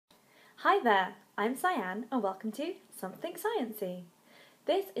Hi there, I'm Cyan and welcome to Something Sciencey.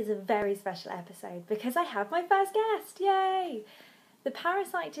 This is a very special episode because I have my first guest, yay! The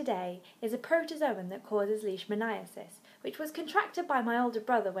parasite today is a protozoan that causes Leishmaniasis, which was contracted by my older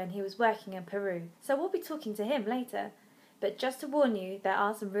brother when he was working in Peru, so we'll be talking to him later. But just to warn you, there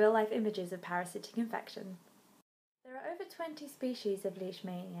are some real-life images of parasitic infection. There are over 20 species of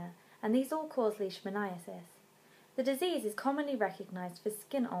Leishmania, and these all cause Leishmaniasis. The disease is commonly recognised for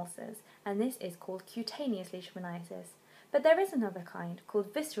skin ulcers, and this is called cutaneous leishmaniasis. But there is another kind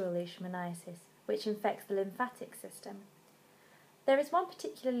called visceral leishmaniasis, which infects the lymphatic system. There is one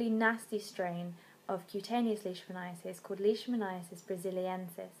particularly nasty strain of cutaneous leishmaniasis called Leishmaniasis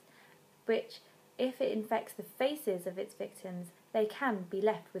braziliensis, which, if it infects the faces of its victims, they can be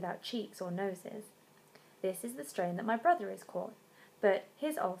left without cheeks or noses. This is the strain that my brother is caught, but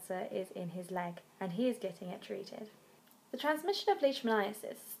his ulcer is in his leg, and he is getting it treated. The transmission of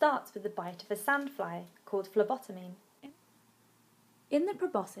Leishmaniasis starts with the bite of a sandfly called phlebotomine. In the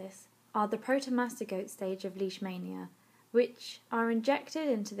proboscis are the protomastigote stage of Leishmania, which are injected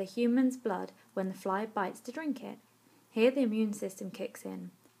into the human's blood when the fly bites to drink it. Here the immune system kicks in.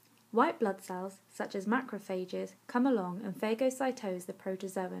 White blood cells, such as macrophages, come along and phagocytose the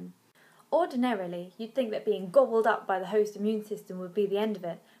protozoan. Ordinarily, you'd think that being gobbled up by the host immune system would be the end of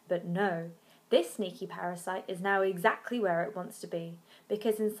it, but no. This sneaky parasite is now exactly where it wants to be,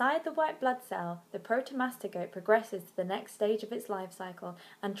 because inside the white blood cell, the protomastigote progresses to the next stage of its life cycle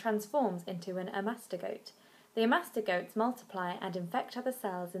and transforms into an amastigote. The amastigotes multiply and infect other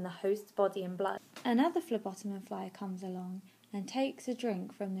cells in the host's body and blood. Another phlebotomin fly comes along and takes a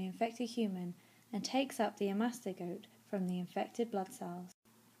drink from the infected human and takes up the amastigote from the infected blood cells.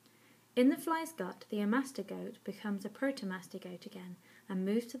 In the fly's gut, the amastigote becomes a protomastigote again and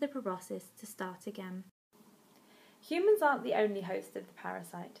moves to the proboscis to start again. Humans aren't the only host of the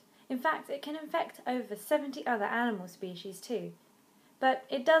parasite. In fact, it can infect over 70 other animal species too. But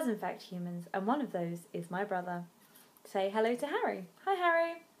it does infect humans, and one of those is my brother. Say hello to Harry. Hi,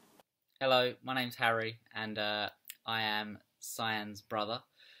 Harry. Hello, my name's Harry, and I am Cyan's brother.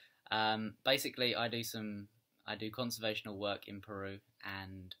 Basically, I do conservational work in Peru,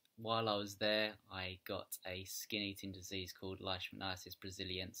 and while I was there, I got a skin-eating disease called Leishmaniasis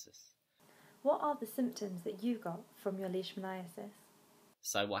braziliensis. What are the symptoms that you got from your Leishmaniasis?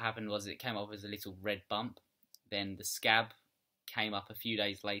 So what happened was it came up as a little red bump, then the scab came up a few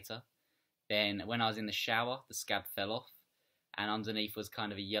days later, then when I was in the shower, the scab fell off, and underneath was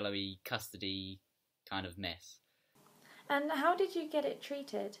kind of a yellowy, custardy kind of mess. And how did you get it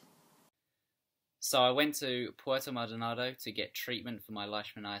treated? So I went to Puerto Maldonado to get treatment for my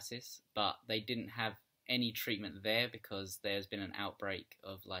Leishmaniasis, but they didn't have any treatment there because there's been an outbreak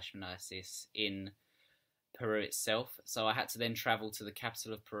of Leishmaniasis in Peru itself. So I had to then travel to the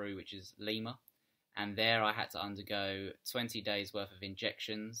capital of Peru, which is Lima, and there I had to undergo 20 days worth of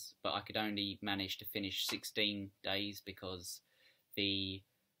injections, but I could only manage to finish 16 days because the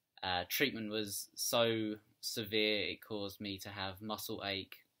treatment was so severe it caused me to have muscle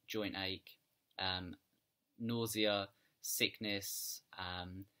ache, joint ache, nausea, sickness,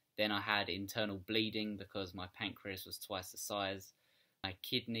 then I had internal bleeding because my pancreas was twice the size, my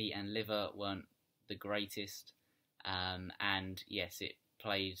kidney and liver weren't the greatest, and yes, it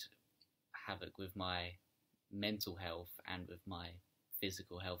played havoc with my mental health and with my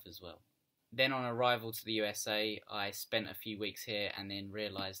physical health as well. Then on arrival to the USA, I spent a few weeks here and then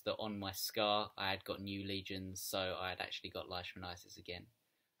realised that on my scar I had got new lesions, so I had actually got Leishmaniasis again.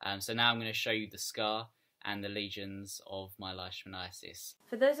 So now I'm going to show you the scar and the lesions of my Leishmaniasis.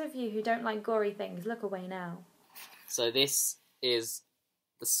 For those of you who don't like gory things, look away now. So this is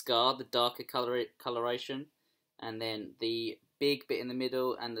the scar, the darker coloration, and then the big bit in the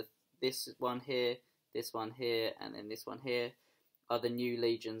middle, and this one here, and then this one here are the new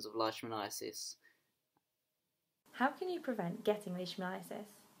lesions of Leishmaniasis. How can you prevent getting Leishmaniasis?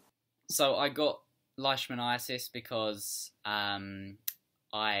 So I got Leishmaniasis because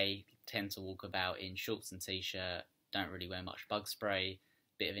I tend to walk about in shorts and t-shirt, don't really wear much bug spray,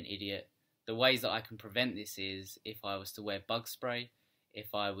 bit of an idiot. The ways that I can prevent this is if I was to wear bug spray,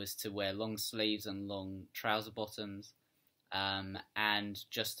 if I was to wear long sleeves and long trouser bottoms, and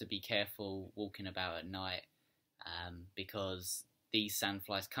just to be careful walking about at night, because these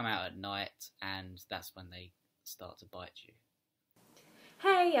sandflies come out at night and that's when they start to bite you.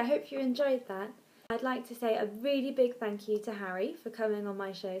 Hey, I hope you enjoyed that. I'd like to say a really big thank you to Harry for coming on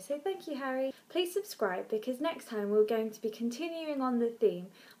my show, so thank you, Harry. Please subscribe because next time we're going to be continuing on the theme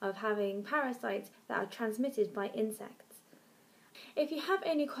of having parasites that are transmitted by insects. If you have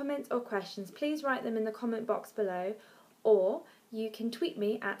any comments or questions, please write them in the comment box below, or you can tweet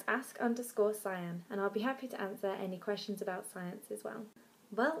me at ask_Cyan and I'll be happy to answer any questions about science as well.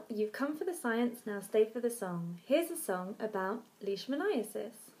 Well, you've come for the science, now stay for the song. Here's a song about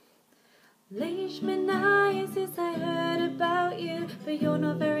Leishmaniasis. Leishmaniasis, I heard about you, but you're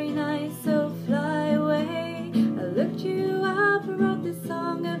not very nice, so fly away. I looked you up, I wrote this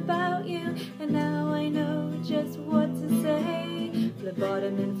song about you, and now I know just what to say.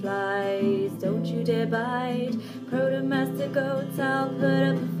 Phlebotomin flies, don't you dare bite. Protomastigotes, I'll put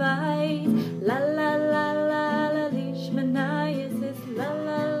up a fight. La la la la la, Leishmaniasis. La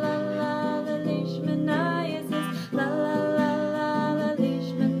la la la la, Leishmaniasis. La la la la la,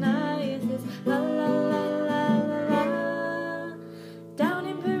 Leishmaniasis. La la la la la la. Down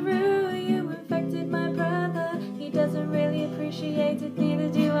in Peru, you infected my brother. He doesn't really appreciate it, neither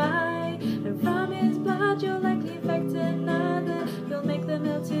do I. And from his blood, you'll likely infect another. You'll make them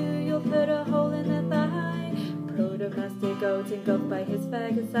ill too, you'll put a hole in their thigh. Protomastigote engulfed by his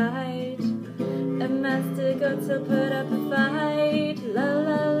phagocyte. A mastigote will put up a fight. La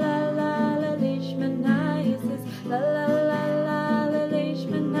la la la la, Leishmaniasis. La la la la la,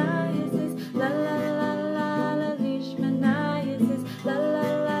 Leishmaniasis. La la la la la, Leishmaniasis. La la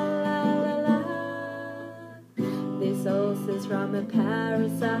la la la la. This ulcer's from a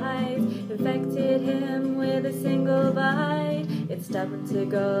parasite, infected him with a single bite. It's stubborn to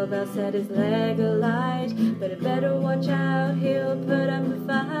go, they'll set his leg alight, but it better watch out, he'll put up a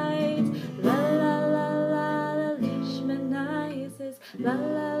fight. La la la la la, Leishmaniasis. La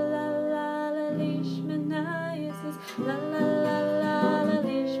la la la la, Leishmaniasis. La la la la la,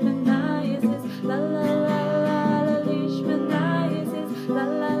 Leishmaniasis. La la la la la, Leishmaniasis. La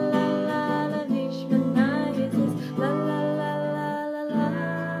la la la la, Leishmaniasis. La la la la la la.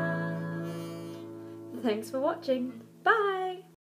 Thanks for watching. Bye!